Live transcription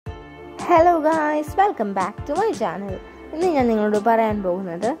Hello guys, welcome back to my channel. ഇന്ന് ഞാൻ നിങ്ങളോട് പറയാൻ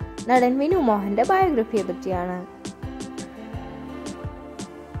പോകുന്നത് നടൻ വിനു മോഹന്റെ ബയോഗ്രഫിയെ പറ്റിയാണ്.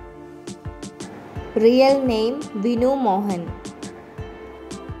 Real name Vinu Mohan.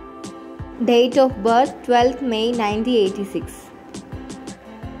 Date of birth 12th May 1986.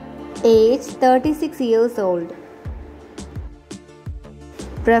 Age 36 years old.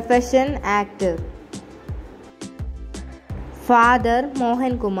 Profession actor. Father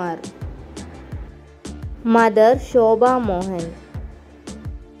Mohan Kumar. Mother Shobha Mohan.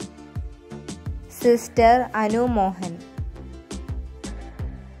 Sister Anu Mohan.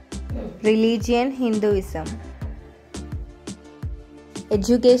 Religion Hinduism.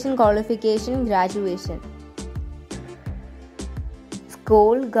 Education qualification graduation.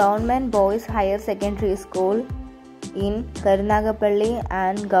 School Government Boys Higher Secondary School in Karunagapalli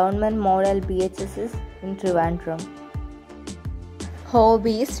and Government Model BHSS in Trivandrum.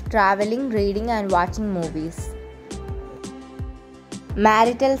 Hobbies: traveling, reading and watching movies.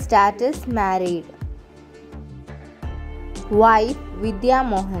 Marital status: married. Wife: Vidya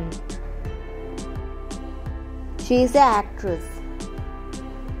Mohan. She is an actress.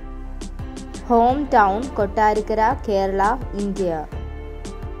 Hometown: Kottarikara, Kerala, India.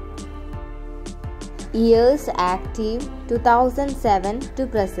 Years active: 2007 to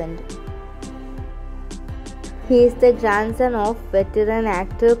present. He is the grandson of veteran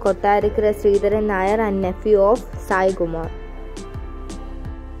actor Kottarikara Sridharan Nair and nephew of Sai Kumar.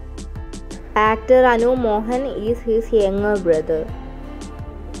 Actor Anu Mohan is his younger brother.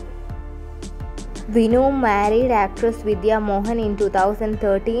 Vinu married actress Vidya Mohan in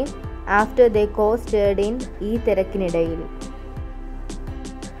 2013 after they co-starred in Ee Thirakkinidayil.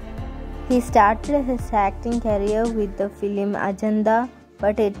 He started his acting career with the film Ajanta,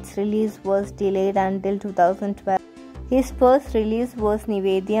 but its release was delayed until 2012. His first release was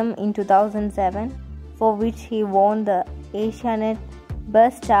Nivedyam in 2007, for which he won the Asianet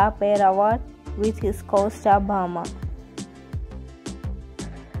Best Star Pair Award with his co-star Bhama.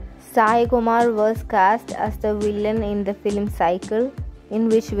 Sai Kumar was cast as the villain in the film Cycle, in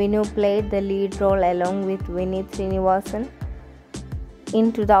which Vinu played the lead role along with Vineet Srinivasan. In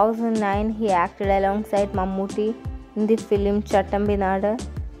 2009, he acted alongside Mammootty in the film Chattambinadu.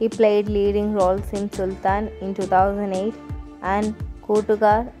 He played leading roles in Sultan in 2008 and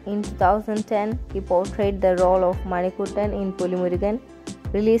Kootukar in 2010. He portrayed the role of Manikuttan in Pulimurugan,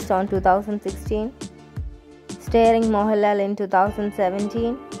 released on 2016. Starring Mohanlal in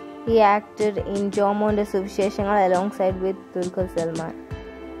 2017, he acted in Jomonde Suvisheshangal alongside with Dulquer Salman.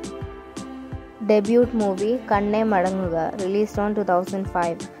 Debut movie Kanne Madanguga, released on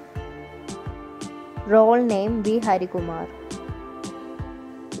 2005. Role name V. Harikumar.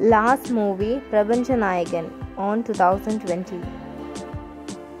 Last movie Prapanchanayagan on 2020.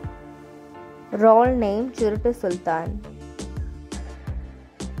 Role name Churuttu Sultan.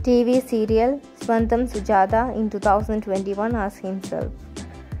 TV serial Swantam Sujata in 2021 as himself.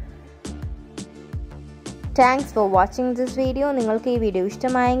 Thanks for watching this video. നിങ്ങൾക്ക് ഈ video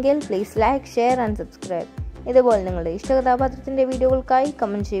ഇഷ്ടമായെങ്കിൽ please like, share and subscribe. ഇതുപോലെ നിങ്ങളുടെ ഇഷ്ടകഥാപാത്രത്തിൻ്റെ വീഡിയോകൾക്കായി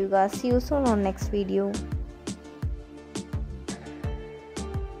comment ചെയ്യുക. See you soon on next video.